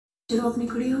ਜਦੋਂ ਆਪਣੀ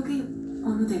ਕੁੜੀ ਹੋ ਗਈ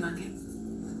ਉਹਨੂੰ ਦੇਵਾਂਗੇ।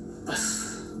 ਬਸ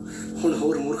ਹੁਣ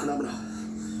ਹੋਰ ਮੂਰਖ ਨਾ ਬਣਾ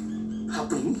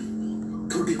ਆਪਣੀ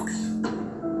ਥੋੜੀ ਕੁੜੀ।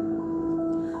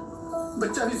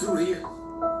 ਬੱਚਾ ਵੀ ਜ਼ਰੂਰੀ ਹੈ,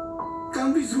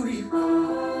 ਕੰਮ ਵੀ ਜ਼ਰੂਰੀ ਹੈ।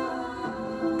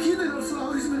 ਕਿਹਦੇ ਨਾਲ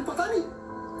ਸਲਾਹ ਇਸ ਮੈਨੂੰ ਪਤਾ ਨਹੀਂ।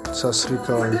 Sat Sri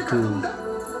Akal to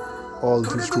all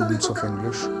the students of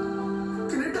English.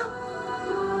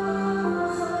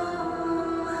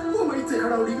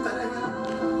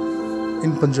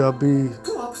 In Punjabi,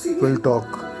 we'll talk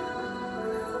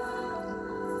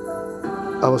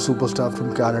our superstar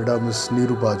from Canada, Miss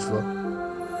Neeru Bajwa.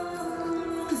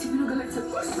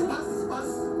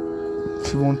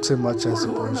 She won't say much, I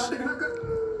suppose.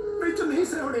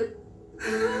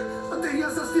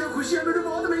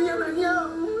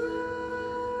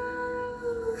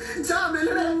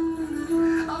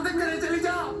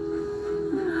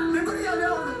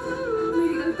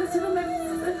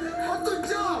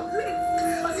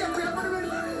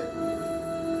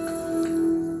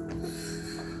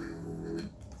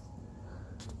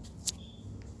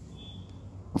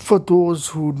 For those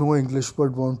who know English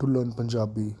but want to learn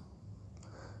Punjabi,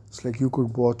 it's like you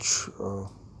could watch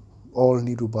all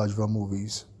Neeru Bajwa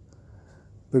movies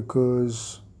because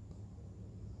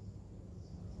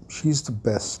she's the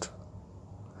best.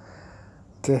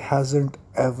 There hasn't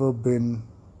ever been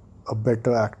a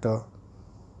better actor.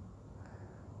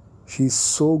 She's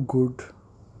so good,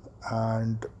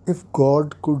 and if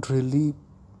God could really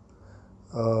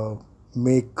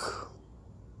make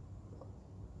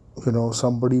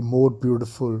somebody more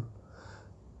beautiful,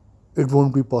 it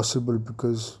won't be possible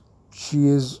because she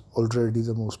is already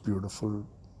the most beautiful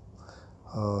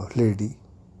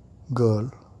girl.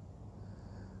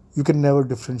 You can never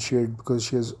differentiate because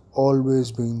she has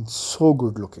always been so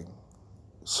good looking,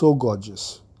 so gorgeous,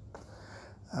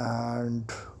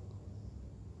 and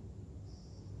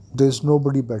there's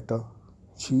nobody better.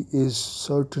 She is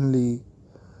certainly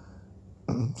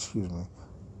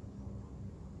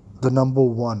the number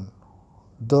one,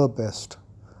 the best,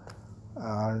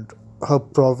 and her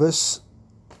prowess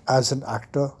as an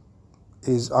actor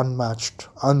is unmatched,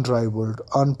 unrivaled,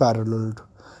 unparalleled.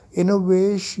 In a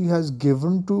way, she has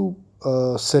given to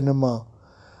cinema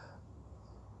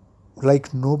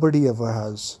like nobody ever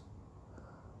has,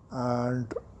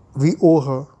 and we owe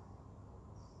her.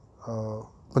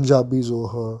 Punjabis owe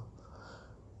her,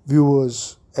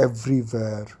 viewers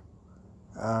everywhere,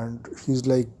 and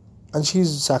she's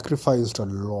sacrificed a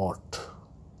lot.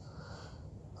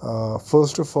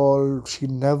 First of all, she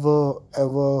never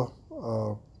ever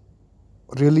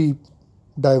really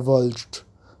divulged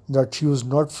that she was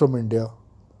not from India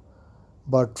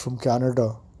but from Canada,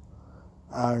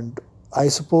 and I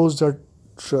suppose that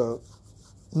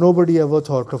nobody ever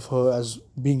thought of her as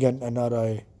being an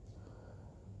NRI,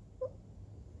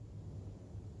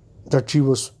 that she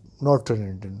was not an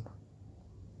Indian.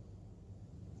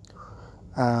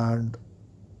 And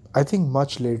I think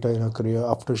much later in her career,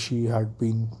 after she had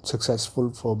been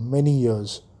successful for many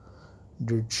years,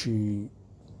 did she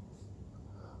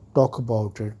talk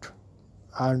about it.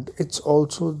 And it's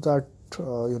also that,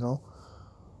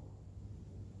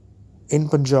 in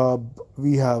Punjab,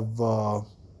 we have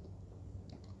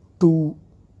two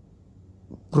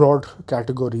broad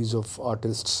categories of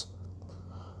artists.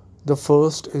 The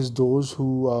first is those who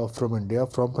are from India,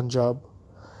 from Punjab,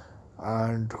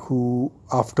 and who,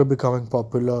 after becoming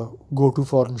popular, go to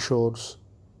foreign shores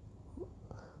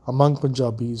among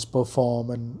Punjabis,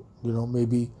 perform, and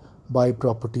maybe buy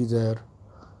property there.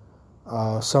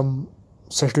 Some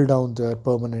settle down there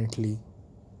permanently,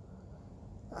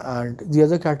 and the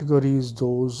other category is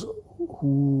those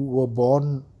who were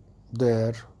born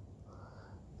there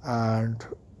and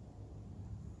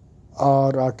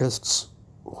are artists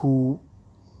who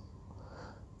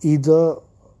either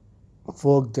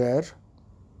work there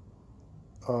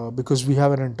because we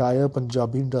have an entire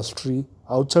Punjabi industry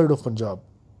outside of Punjab.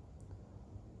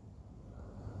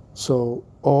 So,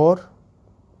 or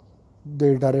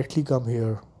they directly come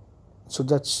here. So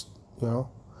that's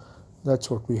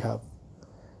what we have.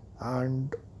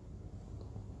 And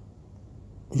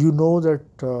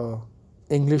that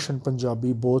English and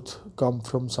Punjabi both come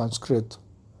from Sanskrit.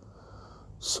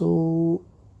 So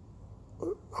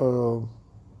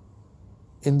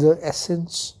in their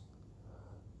essence,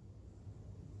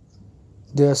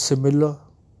 they are similar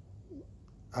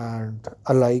and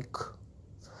alike.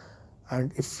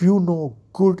 And if you know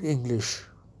good English,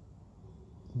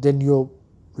 then you're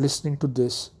listening to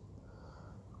this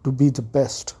to be the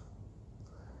best.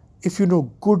 If you know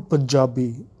good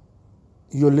Punjabi,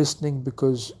 you're listening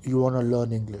because you want to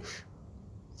learn English.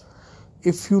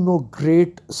 If you know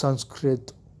great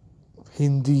Sanskrit,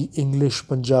 Hindi, English,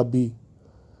 Punjabi,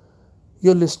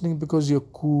 You're listening because you're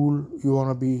cool, you want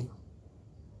to be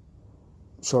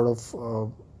sort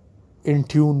of in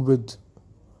tune with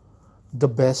the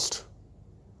best.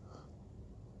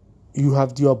 You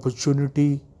have the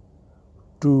opportunity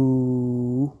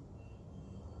to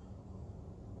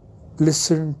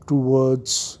listen to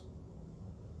words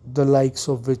the likes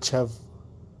of which have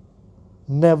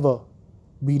never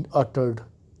been uttered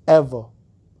ever.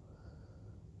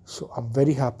 So I'm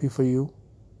very happy for you.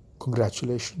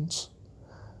 Congratulations.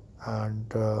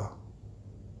 And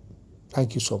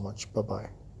thank you so much. Bye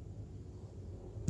bye.